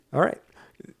All right.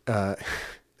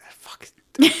 Fuck.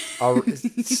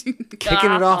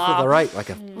 Kicking it off with all right, like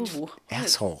a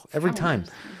asshole every time.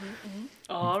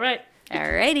 All right.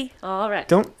 Alrighty. All right.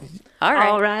 Don't. All right.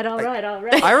 All right. All right. All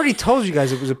right. I already told you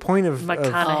guys it was a point of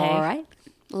McConaughey. All right.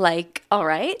 Like, all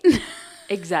right.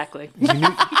 Exactly.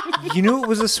 you knew it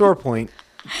was a sore point.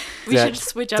 We should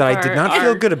switch up that I did not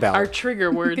feel good about. our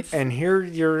trigger words. And here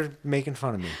you're making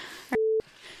fun of me.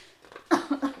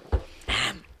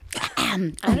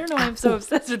 I don't know why I'm so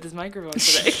obsessed with this microphone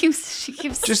today. She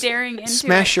keeps Just staring into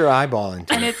smash it. your eyeball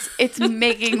into And it. it's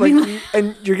making me.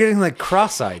 And you're getting like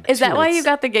cross-eyed. Is that too. why It's- you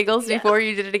got the giggles before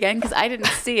you did it again? Because I didn't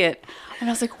see it. And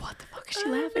I was like, what the fuck is she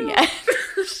laughing at?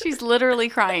 She's literally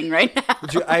crying right now.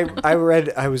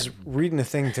 I was reading a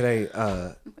thing today.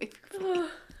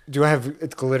 Do I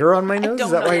have glitter on my I nose? don't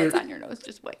Is that know why what's you're... on your nose.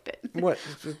 Just wipe it. What?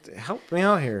 Help me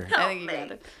out here. I think you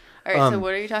got it. All right, so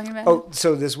what are you talking about? Oh,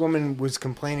 so this woman was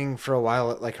complaining for a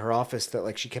while at like her office that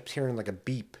like she kept hearing like a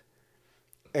beep,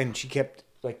 and she kept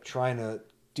like trying to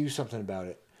do something about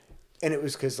it, and it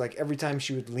was because like every time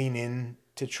she would lean in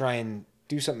to try and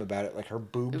do something about it, like her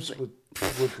boobs would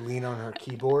lean on her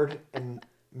keyboard and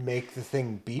make the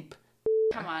thing beep.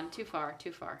 Come on, too far.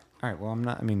 All right, well I'm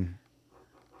not. I mean,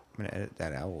 I'm gonna edit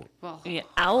that owl. Well, Yeah,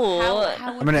 owl.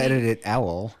 how I'm gonna edit it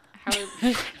owl.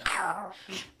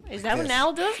 Is that what an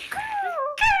owl does?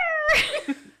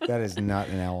 That is not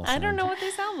an owl. I don't sound. know what they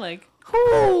sound like.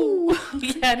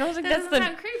 Yeah, I don't think that's the.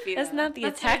 sound creepy. That's though. not the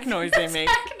That's attack noise they make.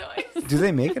 attack noise. Do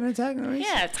they make an attack noise?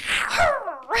 Yeah. It's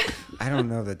I don't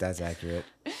know that that's accurate.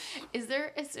 Is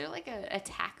there like a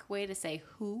attack way to say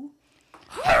who?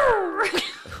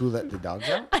 Who let the dogs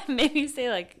out? Maybe say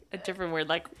like a different word,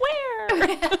 like where.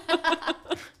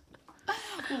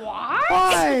 What?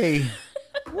 Why?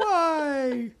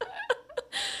 Why?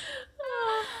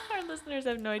 Oh, our listeners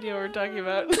have no idea what we're talking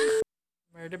about.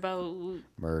 Murder boat.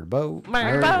 Murder boat.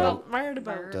 Murder boat. Murder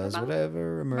boat. Murder Does boat.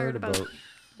 whatever a murder Murder boat.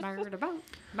 boat.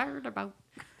 Murder boat.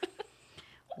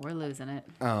 We're losing it.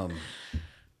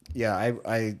 Yeah,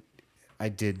 I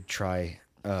did try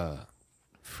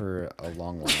for a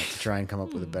long while to try and come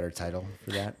up with a better title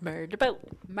for that. Murder boat.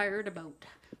 Murder boat.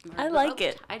 I like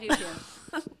it. I do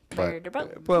too. Murder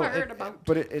boat. Well, Murder boat.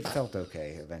 but it felt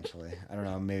okay eventually. I don't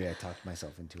know. Maybe I talked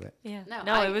myself into it. Yeah.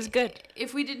 No, It was good.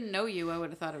 If we didn't know you, I would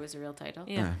have thought it was a real title.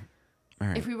 Yeah. All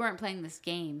right. If we weren't playing this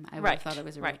game, I would Right, have thought it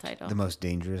was a real right. title. The most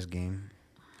dangerous game.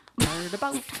 Murder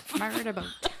boat. Murder boat.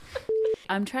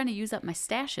 I'm trying to use up my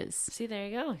stashes. See, there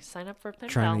you go. Sign up for a pen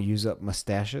Trying pal. to use up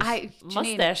mustaches. Janine,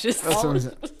 Mustaches. That's what I'm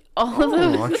saying. all of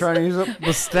those. Oh, I'm trying to use up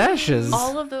mustaches.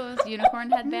 All of those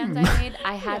unicorn headbands I made,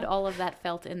 I had all of that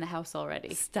felt in the house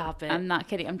already. Stop it. I'm not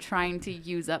kidding. I'm trying to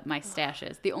use up my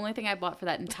stashes. The only thing I bought for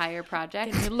that entire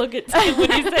project. You look at Tim when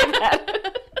you say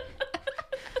that.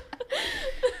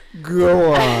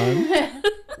 Go on.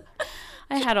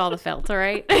 I had all the felt, all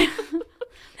right?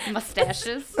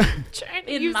 Mustaches. Trying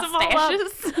to In use them all up.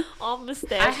 mustaches. All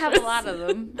mustaches. I have a lot of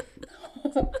them.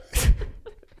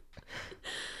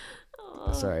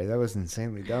 Sorry, that was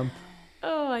insanely dumb.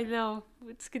 Oh, I know.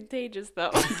 It's contagious,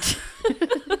 though.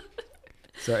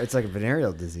 So it's like a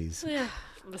venereal disease. Yeah.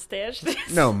 Mustache.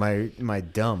 No, my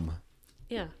dumb.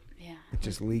 Yeah. Yeah. It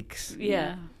just leaks.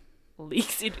 Yeah.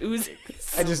 Leaks. It oozes.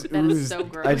 I just That is oozed. so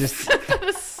gross. I just That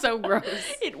is so gross.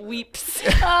 It weeps.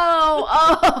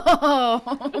 Oh.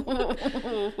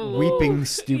 weeping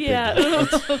stupid. Yeah.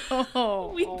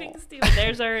 Oh. Weeping Stephen.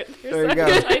 There's There our you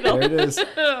go. title. There it is.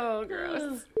 Oh,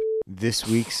 gross. This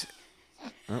week's.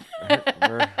 Oh,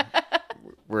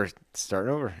 we're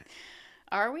starting over.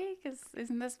 Are we? Because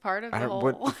isn't this part of I the don't. whole?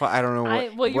 What? The I don't know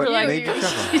what. Well, you what were like- made you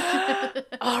chuckle?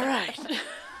 All right.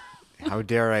 How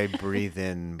dare I breathe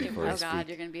in before I Oh speak? God,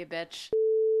 you're gonna be a bitch.